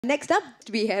Next up,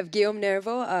 we have Guillaume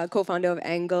Nervo, co-founder of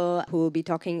Angle, who will be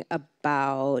talking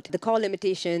about the core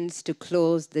limitations to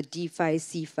close the Defi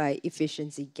Cefi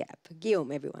efficiency gap.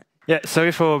 Guillaume, everyone. Yeah,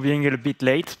 sorry for being a bit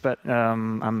late, but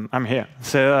I'm here.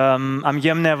 So I'm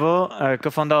Guillaume Nervo,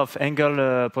 co-founder of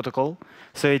Angle Protocol.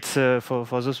 So it's for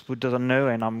those who don't know,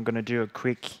 and I'm going to do a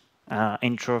quick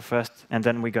intro first, and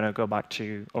then we're going to go back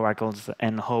to oracles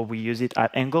and how we use it at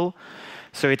Angle.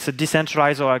 So it's a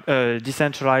decentralized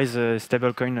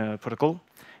stablecoin protocol.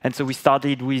 And so we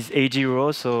started with AG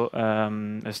euro, so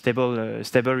a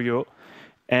stable euro.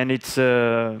 And it's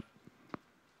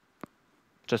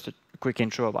just a quick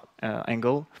intro about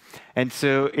Angle. And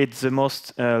so it's the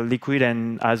most liquid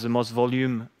and has the most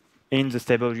volume in the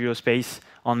stable euro space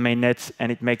on mainnet,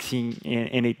 and it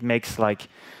makes like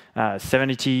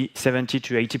 70 to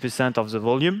 80% of the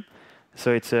volume.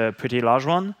 So it's a pretty large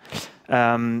one.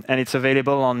 And it's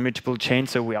available on multiple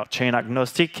chains, so we are chain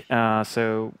agnostic.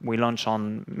 So we launch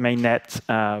on mainnet,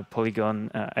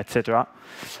 Polygon, etc.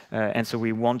 And so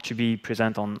we want to be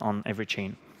present on every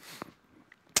chain.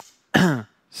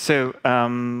 So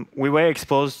we were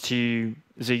exposed to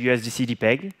the USDC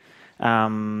DPEG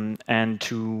and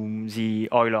to the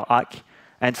Euler hack.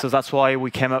 And so that's why we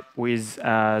came up with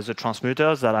the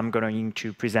transmuters that I'm going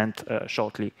to present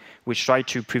shortly, which try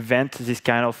to prevent this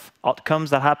kind of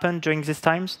outcomes that happen during these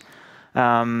times.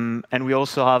 And we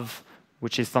also have,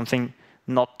 which is something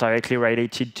not directly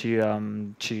related to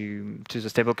the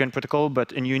stablecoin protocol,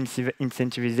 but a new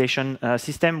incentivization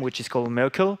system, which is called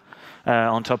Merkle,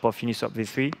 on top of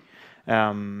UniswapV3.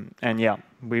 And yeah,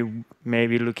 we may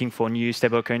be looking for new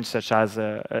stablecoins, such as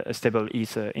a stable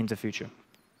ETH in the future.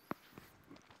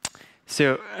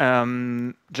 So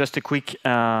just a quick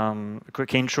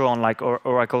intro on like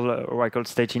Oracle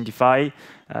state in DeFi.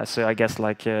 So I guess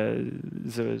like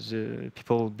the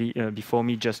people before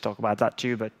me just talk about that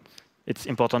too, but it's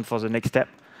important for the next step.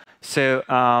 So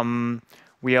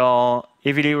we are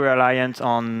heavily reliant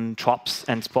on TWAPs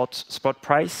and spot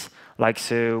price. Like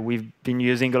so, we've been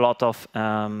using a lot of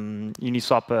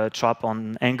Uniswap TWAP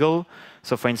on Angle.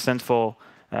 So for instance, for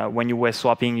when you were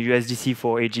swapping USDC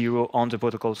for AG euro on the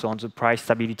protocol, so on the price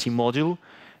stability module,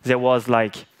 there was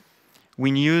like,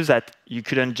 we knew that you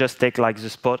couldn't just take like the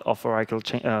spot of Oracle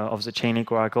of the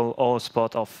Chainlink Oracle or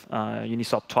spot of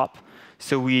Uniswap TWAP.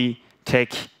 So we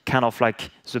take kind of like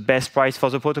the best price for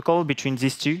the protocol between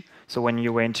these two. So when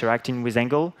you were interacting with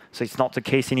Angle, so it's not the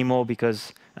case anymore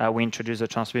because we introduced a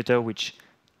transmitter which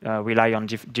rely on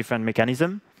different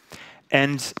mechanism.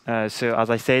 And so, as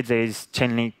I said, there is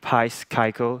Chainlink, Pice,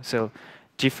 Kaiko, so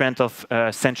different of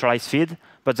centralized feed,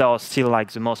 but they are still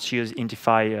like the most used in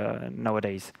DeFi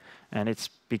nowadays. And it's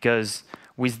because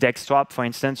with DexTwap, for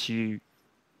instance,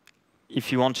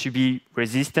 if you want to be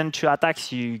resistant to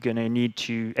attacks, you're going to need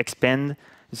to expand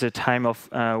the time of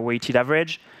weighted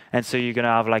average. And so you're going to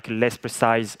have like a less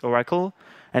precise oracle.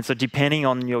 And so depending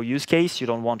on your use case, you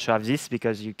don't want to have this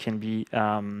because you can be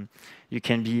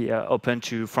open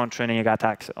to front-running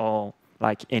attacks or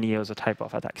like any other type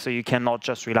of attack. So you cannot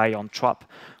just rely on TWAP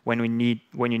when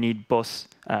you need both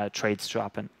trades to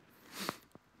happen.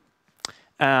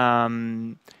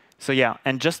 So yeah,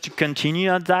 and just to continue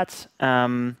at that,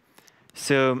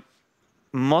 so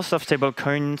most of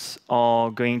stablecoins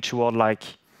are going toward like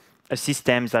a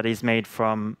system that is made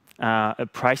from a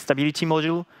price stability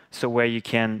module, so where you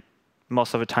can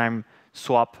most of the time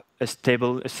swap a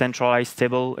centralized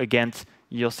stable against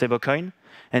your stablecoin,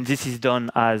 and this is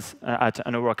done as at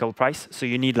an oracle price. So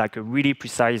you need like a really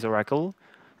precise oracle,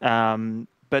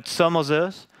 but some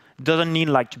others doesn't need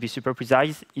like to be super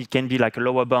precise. It can be like a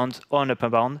lower bound or an upper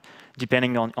bound,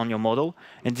 depending on your model.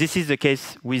 And this is the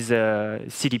case with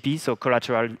CDP, so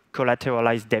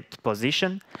collateralized debt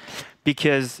position,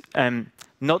 because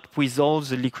not with all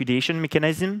the liquidation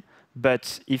mechanism,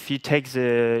 but if you take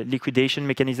the liquidation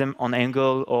mechanism on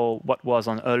Angle or what was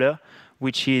on Euler,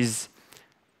 which is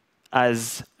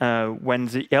as when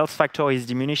the health factor is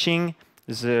diminishing,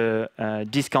 the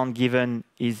discount given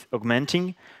is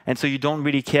augmenting. And so you don't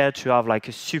really care to have like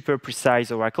a super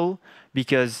precise oracle,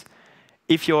 because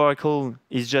if your oracle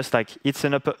is just like it's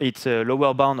a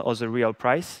lower bound of the real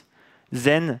price,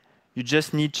 then you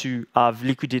just need to have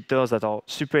liquidators that are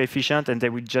super efficient, and they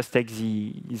will just take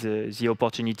the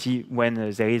opportunity when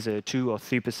there is a 2 or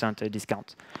 3%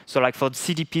 discount. So like for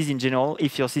CDPs in general,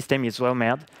 if your system is well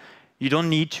made, you don't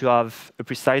need to have a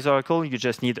precise oracle, you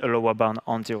just need a lower bound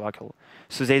on the oracle.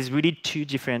 So there's really two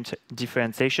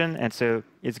differentiation, and so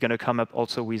it's going to come up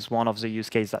also with one of the use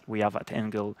cases that we have at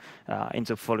Angle in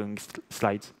the following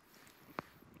slides.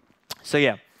 So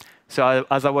yeah. So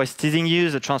as I was teasing you,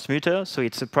 the transmuter, so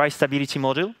it's a price stability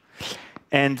module.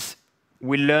 And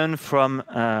we learn from,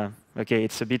 OK,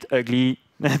 it's a bit ugly.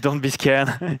 Don't be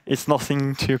scared. It's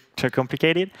nothing too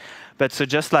complicated. But so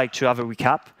just like to have a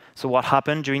recap, so what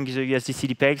happened during the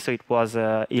USDC depeg? So it was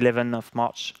 11th of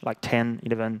March, like 10,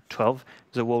 11, 12,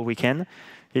 the whole weekend.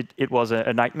 It was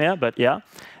a nightmare, but yeah.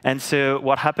 And so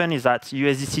what happened is that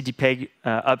USDC depeg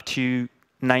up to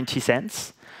 90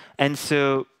 cents. And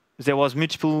so there was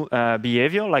multiple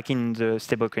behavior, like in the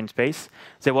stablecoin space.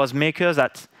 There was makers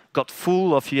that got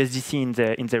full of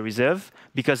USDC in their reserve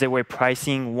because they were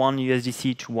pricing 1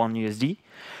 USDC to 1 USD.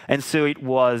 And so it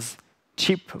was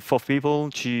cheap for people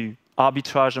to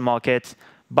arbitrage the market,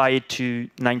 buy it to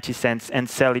 90 cents, and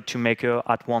sell it to maker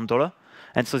at $1.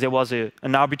 And so there was an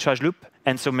arbitrage loop,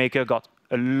 and so maker got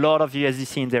a lot of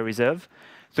USDC in their reserve.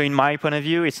 So in my point of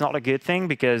view, it's not a good thing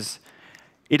because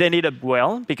it ended up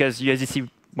well, because USDC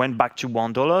went back to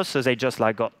 $1, so they just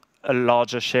like got a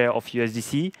larger share of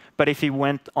USDC. But if it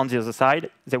went on the other side,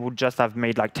 they would just have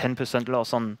made like 10%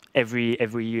 loss on every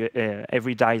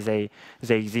DAI they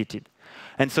exited.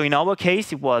 And so in our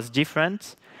case, it was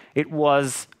different. It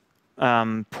was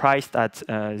priced at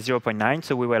 0.9,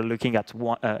 so we were looking at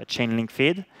Chainlink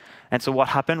feed. And so what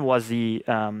happened was the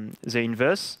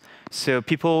inverse. So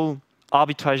people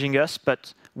arbitraging us,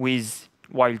 but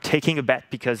while taking a bet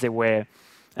because they were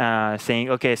saying,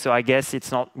 OK, so I guess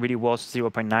it's not really worth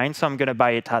 0.9, so I'm going to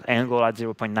buy it at angle at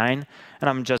 0.9, and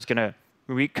I'm just going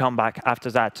to come back after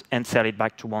that and sell it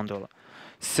back to $1.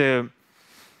 So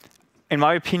in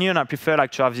my opinion, I prefer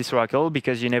like to have this oracle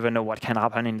because you never know what can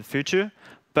happen in the future.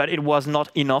 But it was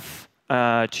not enough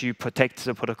to protect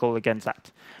the protocol against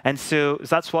that. And so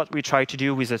that's what we try to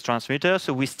do with the transmitter.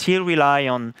 So we still rely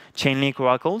on Chainlink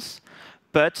oracles,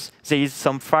 but there is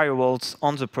some firewalls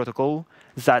on the protocol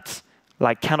that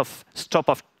like kind of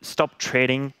stop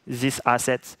trading these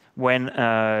assets when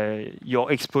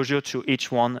your exposure to each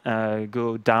one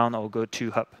go down or go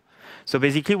too up. So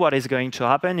basically what is going to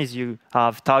happen is you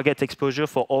have target exposure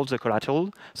for all the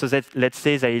collateral. So that, let's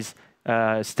say there is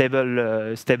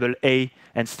stable A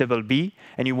and stable B,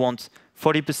 and you want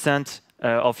 40%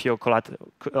 of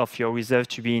your reserve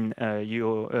to be in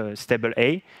your stable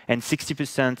A and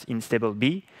 60% in stable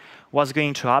B. What's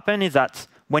going to happen is that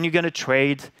when you're going to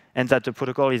trade, and that the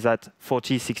protocol is at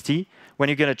 40, 60, when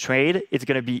you're going to trade, it's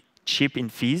going to be cheap in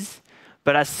fees.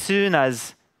 But as soon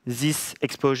as this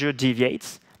exposure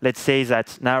deviates, let's say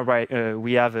that now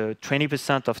we have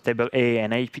 20% of stable A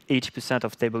and 80%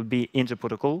 of stable B in the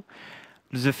protocol,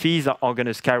 the fees are going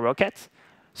to skyrocket.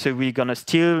 So we're going to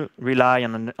still rely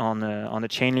on a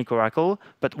Chainlink oracle.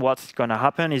 But what's going to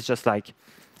happen is just like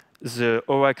the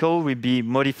oracle will be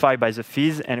modified by the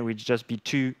fees, and it will just be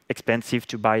too expensive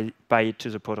to buy it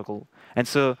to the protocol. And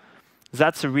so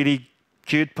that's a really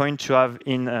good point to have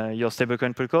in your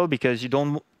stablecoin protocol, because you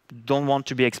don't want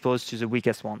to be exposed to the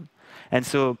weakest one. And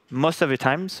so most of the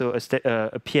time, so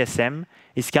a PSM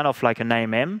is kind of like an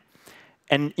IMM.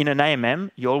 And in an IMM,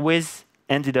 you always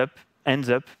ends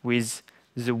up with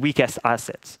the weakest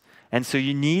assets. And so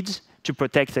you need to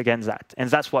protect against that. And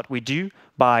that's what we do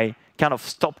by kind of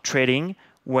stop trading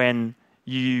when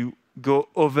you go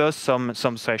over some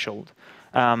threshold.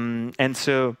 And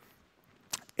so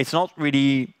it's not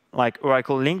really like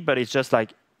Oracle link, but it's just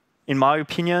like, in my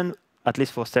opinion, at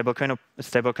least for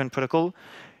stablecoin protocol,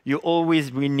 you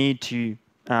always will need to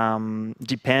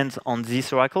depend on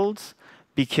these oracles,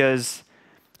 because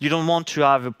you don't want to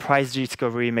have a price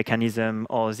discovery mechanism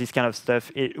or this kind of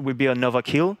stuff. It would be an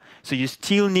overkill. So you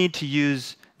still need to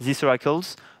use these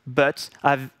oracles, but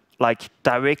have like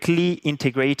directly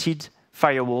integrated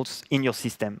firewalls in your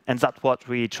system. And that's what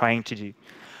we're trying to do.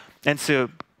 And so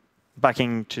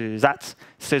backing to that,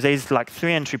 so there's like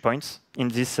 3 entry points in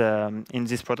this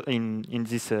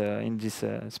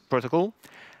protocol: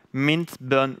 mint,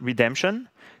 burn, redemption.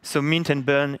 So mint and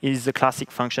burn is the classic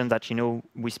function that you know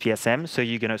with PSM. So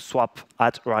you're going to swap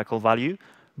at oracle value,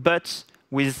 but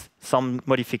with some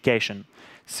modification.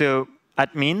 So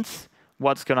at mint,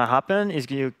 what's going to happen is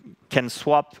you can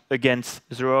swap against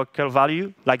the oracle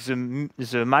value, like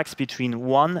the max between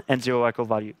 1 and the oracle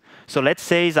value. So let's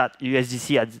say that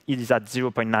USDC is at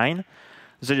 0.9.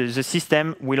 The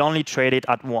system will only trade it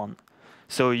at 1.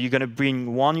 So you're going to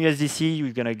bring 1 USDC,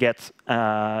 you're going to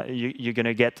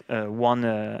get one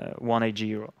AG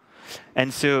euro.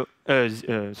 And so,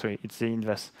 sorry, it's the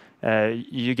inverse.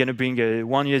 You're going to bring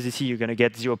 1 USDC, you're going to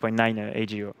get 0.9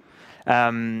 AG euro.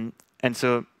 And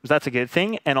so that's a good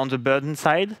thing. And on the burden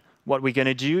side, what we're going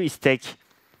to do is take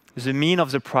the mean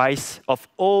of the price of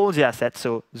all the assets,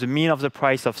 so the mean of the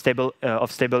price of stable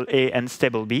A and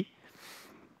stable B,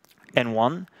 and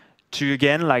 1. To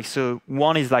again, like, so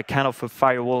 1 is like kind of a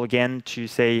firewall again to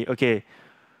say, okay,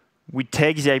 we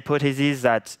take the hypothesis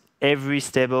that every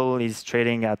stable is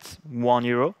trading at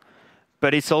 €1,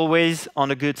 but it's always on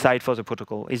the good side for the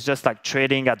protocol. It's just like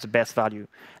trading at the best value.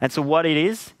 And so what it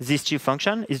is, this two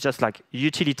function is just like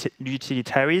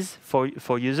utilitaries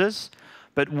for users.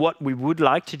 But what we would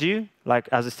like to do, like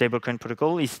as a stablecoin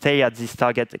protocol, is stay at this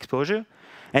target exposure.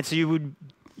 And so you would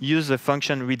use the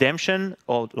function redemption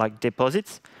or like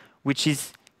deposits, which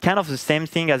is kind of the same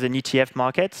thing as an ETF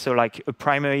market. So like a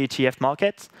primary ETF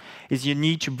market is you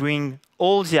need to bring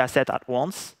all the asset at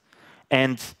once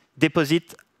and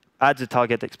deposit at the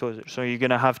target exposure. So you're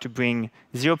going to have to bring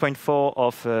 0.4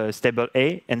 of stable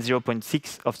A and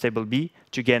 0.6 of stable B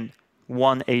to get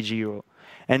 1 AG euro.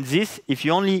 And this, if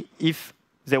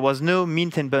there was no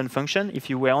mint and burn function, if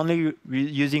you were only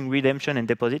using redemption and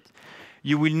deposit,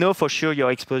 you will know for sure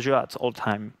your exposure at all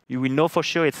time. You will know for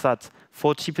sure it's at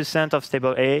 40% of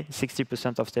stable A,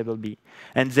 60% of stable B.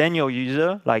 And then your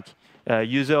user, like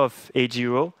user of AG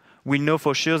euro, will know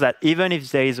for sure that even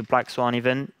if there is a black swan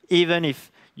event, even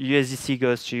if USDC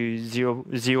goes to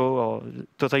zero or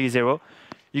totally zero,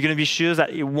 you're going to be sure that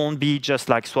it won't be just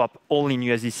like swap all in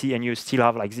USDC and you still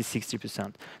have like this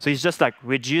 60%. So it's just like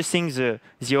reducing the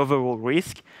overall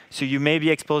risk. So you may be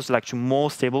exposed like to more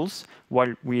stables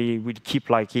while we will keep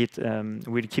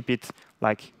it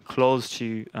like close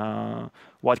to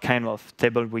what kind of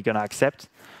table we're going to accept.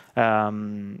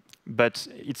 But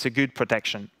it's a good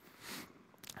protection.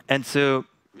 And so,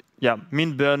 yeah,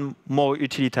 mint burn more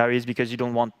utilitaries because you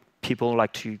don't want people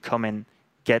like to come and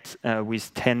get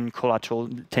with 10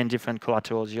 different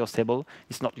collaterals your stable.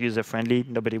 It's not user friendly.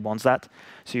 Nobody wants that.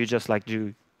 So you just like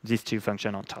do these two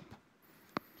functions on top.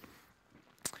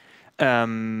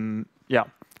 Yeah.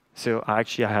 So I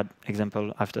had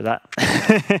example after that.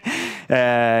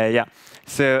 Yeah.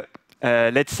 So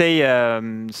let's say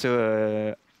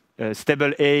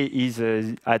stable A is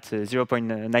at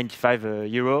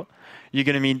 0.95 euro. You're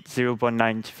going to meet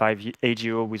 0.95 AG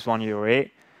euro with 1 euro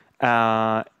A.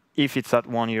 If it's at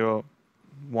 1 euro,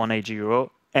 1 AG euro.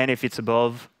 And if it's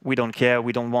above, we don't care.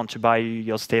 We don't want to buy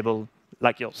your stable,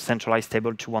 like your centralized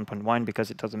stable to 1.1 because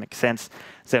it doesn't make sense.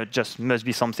 There just must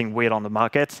be something weird on the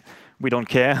market. We don't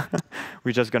care.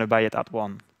 We're just going to buy it at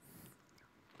 1.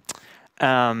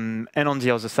 And on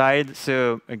the other side,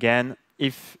 so again,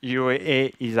 if euro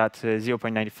A is at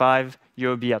 0.95,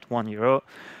 euro B at 1 euro.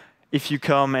 If you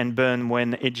come and burn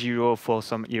 1 AG euro for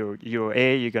some euro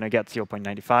A, you're going to get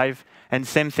 0.95. And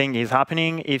same thing is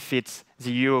happening if it's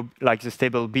the euro, like the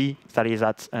stable B, that is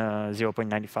at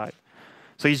 0.95.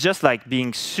 So it's just like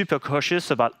being super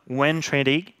cautious about when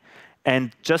trading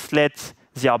and just let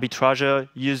the arbitrageur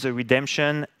use the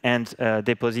redemption and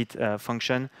deposit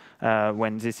function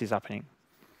when this is happening.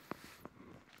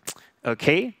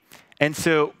 OK. And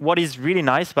so what is really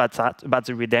nice about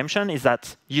the redemption is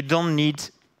that you don't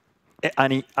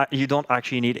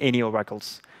actually need any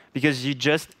oracles because you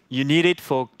need it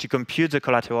to compute the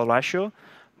collateral ratio,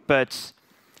 but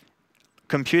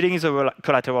computing the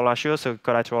collateral ratio, so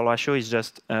collateral ratio is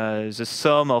just the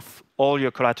sum of all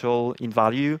your collateral in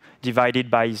value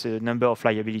divided by the number of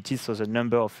liabilities, so the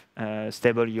number of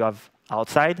stable you have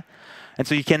outside. And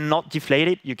so you cannot deflate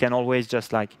it, you can always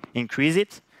just like increase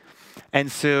it.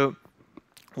 And so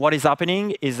what is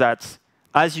happening is that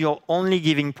as you're only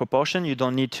giving proportion, you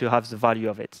don't need to have the value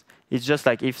of it. It's just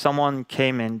like if someone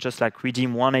came and just like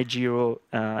redeem 1 AG euro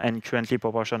and currently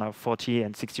proportion of 40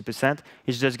 and 60%,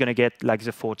 it's just going to get like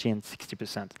the 40 and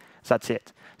 60%. That's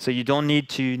it. So you don't need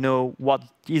to know what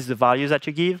is the value that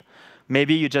you give.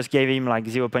 Maybe you just gave him like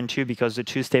 0.2 because the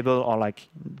two stable are like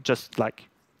just like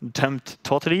dumped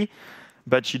totally,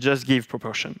 but you just give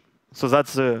proportion. So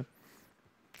that's the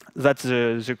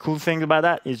cool thing about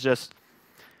that is just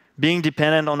being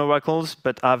dependent on oracles,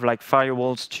 but have like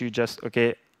firewalls to just,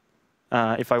 OK,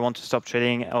 if I want to stop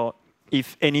trading, or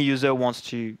if any user wants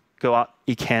to go out,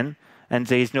 he can, and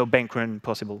there is no bank run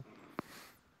possible.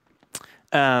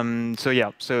 So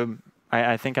yeah, so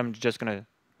I think I'm just going to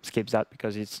skip that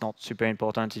because it's not super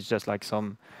important. It's just like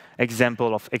some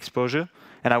example of exposure.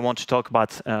 And I want to talk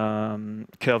about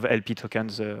Curve LP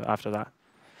tokens after that.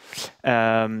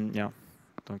 Yeah,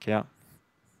 donc yeah.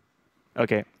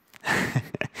 OK.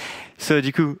 So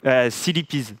du coup,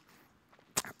 CDPs.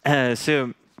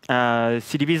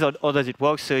 CDPs, how does it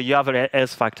work? So you have an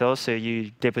else factor, so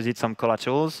you deposit some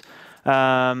collaterals,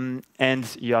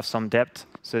 and you have some debt.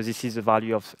 So this is the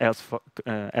value of else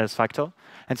factor.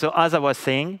 And so as I was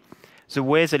saying, the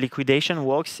way the liquidation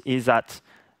works is that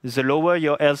the lower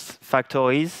your else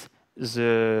factor is,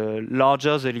 the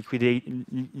larger the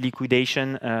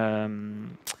liquidation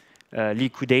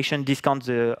discount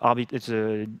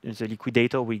the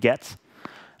liquidator will get.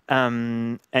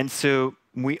 And so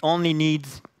we only need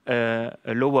a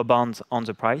lower bound on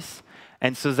the price.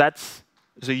 And so that's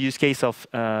the use case of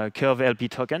curve LP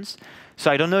tokens. So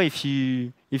I don't know if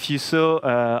you saw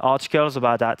articles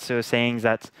about that, so saying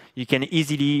that you can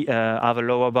easily have a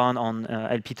lower bound on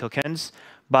LP tokens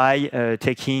by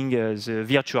taking the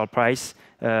virtual price,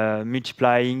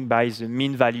 multiplying by the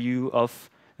mean value of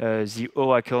the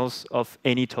oracles of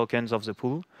any tokens of the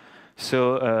pool.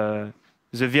 So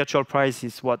the virtual price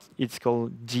is what it's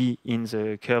called D in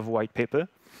the curve white paper.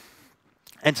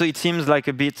 And so it seems like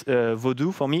a bit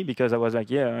voodoo for me, because I was like,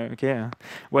 yeah, okay,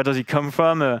 where does it come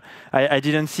from? I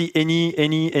didn't see any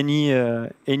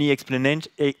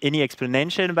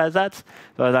explanation about that.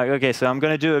 So I was like, okay, so I'm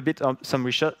going to do a bit of some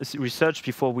research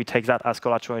before we take that as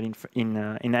collateral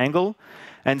in Angle.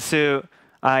 And so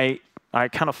I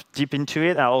kind of deep into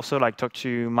it. I also like talked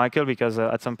to Michael, because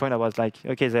at some point I was like,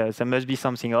 okay, there must be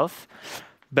something off.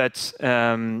 But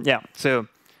yeah, so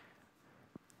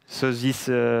this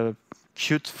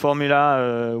cute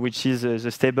formula, which is the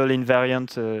stable invariant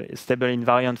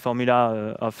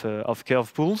formula of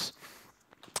curve pools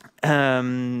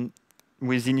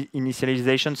with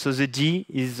initialization. So the D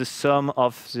is the sum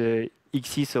of the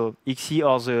XE, so XE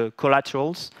are the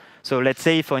collaterals. So let's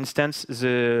say, for instance,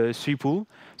 the 3 pool.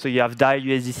 So you have DAI,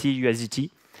 USDC, USDT.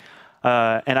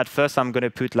 And at first, I'm going to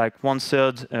put like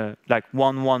 1/3, like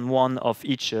 111 of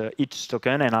each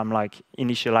token, and I'm like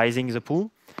initializing the pool.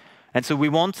 And so we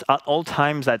want at all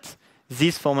times that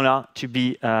this formula to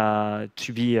be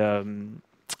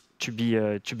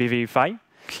verified.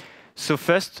 So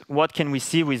first, what can we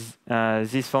see with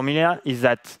this formula is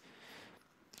that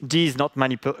D is not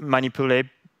manipulable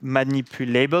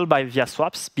via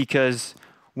swaps, because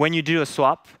when you do a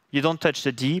swap, you don't touch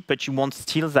the D, but you want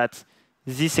still that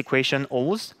this equation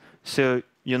holds. So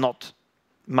you're not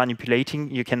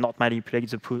manipulating. You cannot manipulate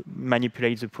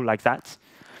the pool like that.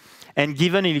 And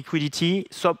given illiquidity,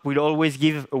 swap will always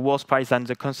give a worse price than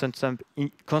the constant sum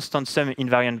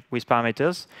invariant with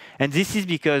parameters. And this is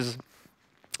because,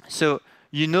 so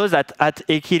you know that at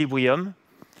equilibrium,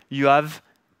 you have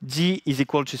D is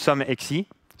equal to some XE.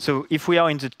 So if we are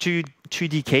in the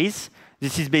 2D case,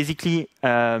 this is basically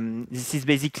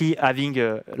having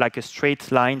like a straight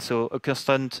line, so a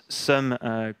constant sum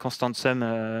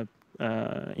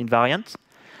invariant.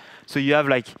 So you have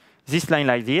like this line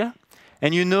like here.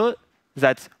 And you know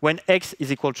that when x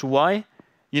is equal to y,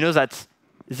 you know that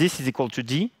this is equal to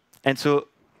d. And so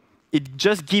it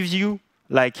just gives you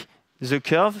like the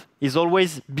curve is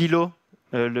always below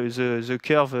the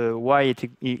curve y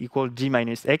equal d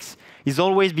minus x is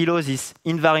always below this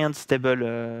invariant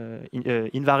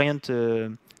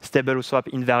stable swap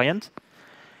invariant.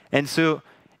 And so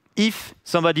if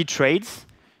somebody trades,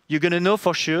 you're going to know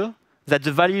for sure that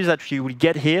the value that you will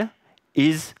get here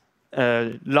is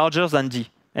larger than D.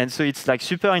 And so it's like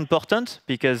super important,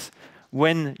 because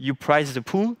when you price the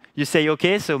pool, you say,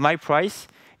 okay, so my price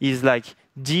is like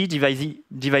D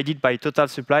divided by total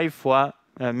supply for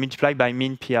multiplied by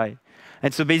mean PI.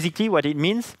 And so basically what it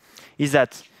means is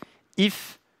that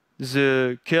if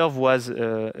the curve was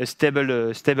a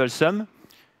stable sum,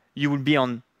 you will be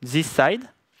on this side.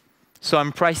 So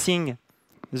I'm pricing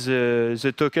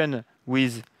the token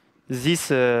with this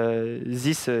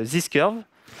curve.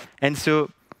 And so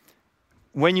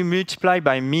when you multiply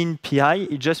by mean PI,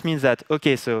 it just means that,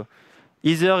 okay, so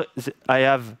either I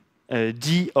have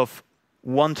D of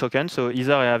one token, so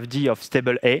either I have D of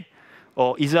stable A,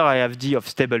 or either I have D of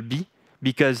stable B,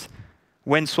 because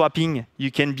when swapping,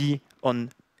 you can be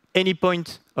on any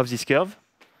point of this curve.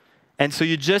 And so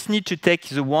you just need to take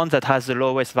the one that has the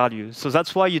lowest value. So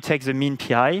that's why you take the mean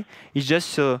PI. It's just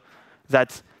so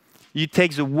that you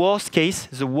take the worst case,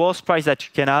 the worst price that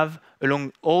you can have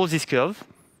along all this curve.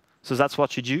 So that's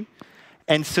what you do.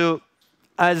 And so,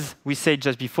 as we said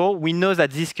just before, we know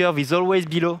that this curve is always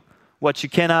below what you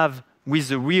can have with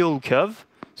the real curve,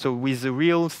 so with the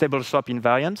real stable swap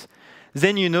invariant.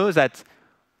 Then you know that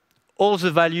all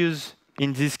the values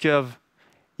in this curve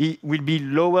will be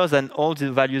lower than all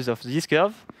the values of this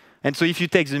curve. And so if you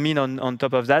take the mean on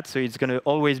top of that, so it's going to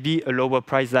always be a lower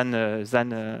price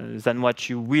than what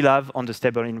you will have on the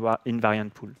stable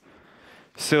invariant pool.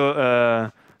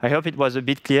 So I hope it was a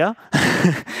bit clear.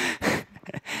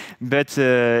 but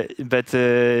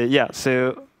yeah,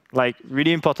 so like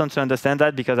really important to understand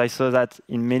that, because I saw that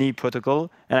in many protocols,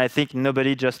 and I think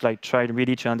nobody just like tried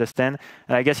really to understand.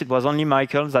 And I guess it was only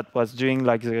Michael that was doing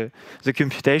like the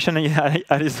computation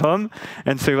at his home,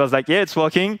 and so he was like, yeah, it's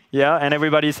working, yeah, and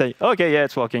everybody say, okay, yeah,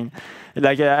 it's working.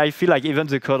 Like I feel like even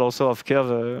the code also of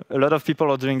Curve, a lot of people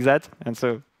are doing that, and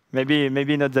so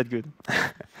maybe not that good.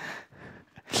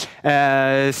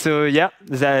 So yeah,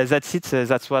 that's it.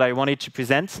 That's what I wanted to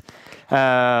present.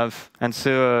 And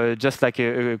so just like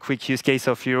a quick use case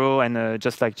of Euro, and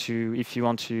just like to, if you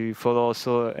want to follow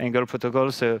also Angle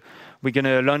protocol, so we're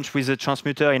gonna launch with a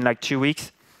transmuter in like 2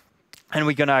 weeks. And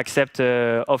we're gonna accept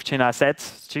off-chain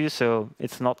assets too. So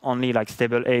it's not only like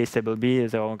stable A, stable B.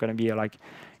 There are gonna be like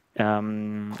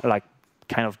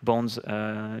kind of bonds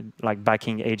like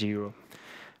backing AG Euro.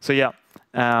 So yeah,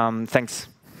 thanks.